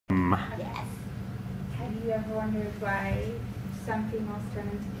Yes. Have you ever wondered why some females turn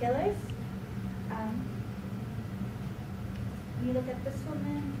into killers? You look at this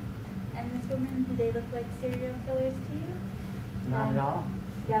woman and this woman, do they look like serial killers to you? Not at all.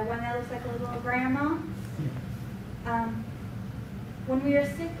 Yeah, one that looks like a little grandma. When we are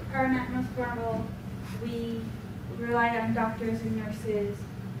sick or not most vulnerable, we rely on doctors and nurses,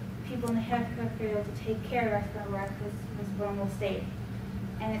 people in the healthcare field to take care of us when we're at this vulnerable state.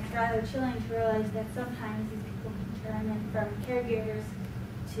 And it's rather chilling to realize that sometimes these people can turn in from caregivers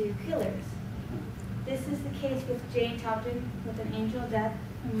to killers. This is the case with Jane Topton with an angel of death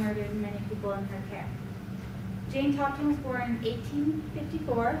who murdered many people in her care. Jane Topton was born in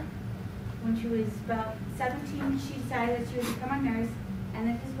 1854. When she was about 17, she decided that she would become a nurse, and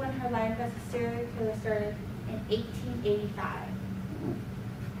this is when her life as a serial killer started in 1885.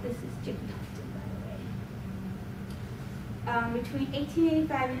 This is Jane Topton, by the way. Between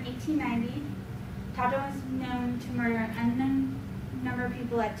 1885 and 1890, Topton was known to murder an unknown number of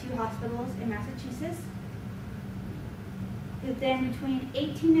people at 2 hospitals in Massachusetts. But then between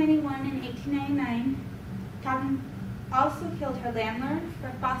 1891 and 1899, Topton also killed her landlord,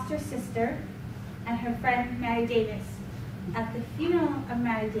 her foster sister, and her friend Mattie Davis. At the funeral of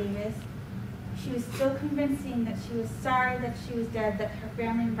Mattie Davis, she was still convincing that she was sorry that she was dead, that her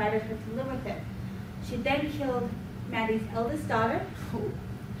family invited her to live with it. She then killed Mattie's eldest daughter,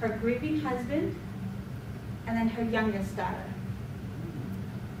 her grieving husband, and then her youngest daughter.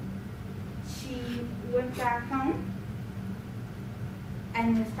 She went back home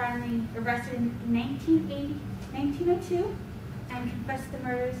and was finally arrested in 1902 and confessed the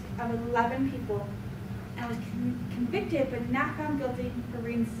murders of 11 people and was convicted but not found guilty for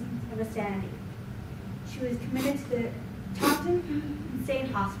reasons of insanity. She was committed to the Topton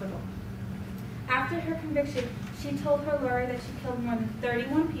Insane Hospital. After her conviction, she told her lawyer that she killed more than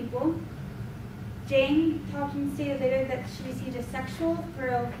 31 people. Jane Topton stated later that she received a sexual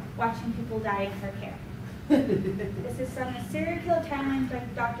thrill watching people die in her care. This is from the Serial Killer Timelines by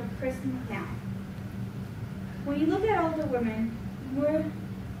Dr. Chris McNown. When you look at older women, you're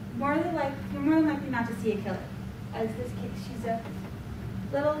more than likely not to see a killer. As this case, she's a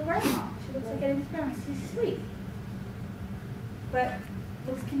little grandma. She looks like an experiment. She's sweet. But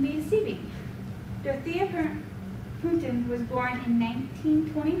looks can be deceiving. Dorothea Punton was born in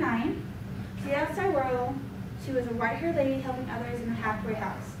 1929. To the outside world, she was a white-haired lady helping others in a halfway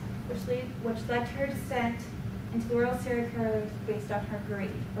house, which led to her descent into the world of serial killers based on her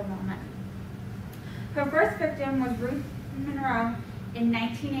greed for more money. Her first victim was Ruth Monroe in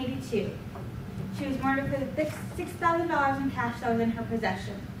 1982. She was murdered for the $6,000 in cash that was in her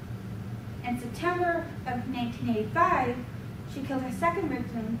possession. In September of 1985, she killed her second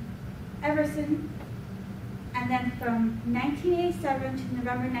victim, Everson, and then from 1987 to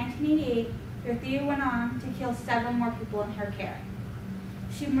November 1988, Dorothea went on to kill 7 more people in her care.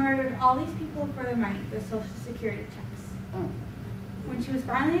 She murdered all these people for their money, their Social Security checks. When she was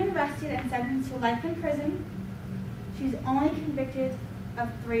finally arrested and sentenced to life in prison, she's only convicted of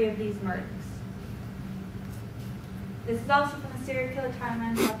 3 of these murders. This is also from the Serial Killer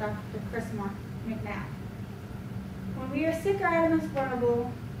Timeline by Dr. Chris McNown. When we are sick or at our most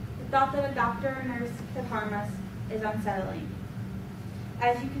vulnerable, the thought that a doctor or nurse could harm us is unsettling.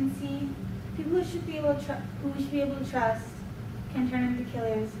 As you can see, people who we should be able to trust can turn into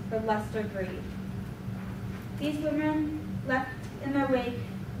killers for lust or greed. These women left in their wake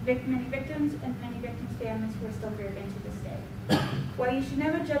many victims and many victims' families who are still grieving to this day. While you should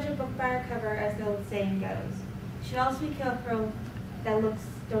never judge a book by a cover, as the old saying goes, you should also be careful that looks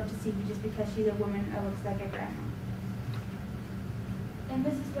don't deceive you just because she's a woman or looks like a grandma. And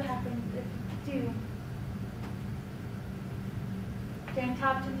this is what happens if you do. Jane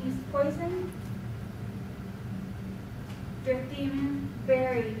Topton used poison. Dorothea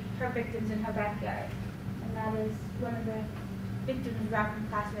buried her victims in her backyard. And that is one of the victims wrapped in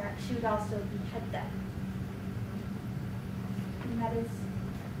plastic wrap. She would also behead them. And that is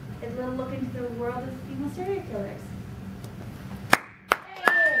a little look into the world of female serial killers.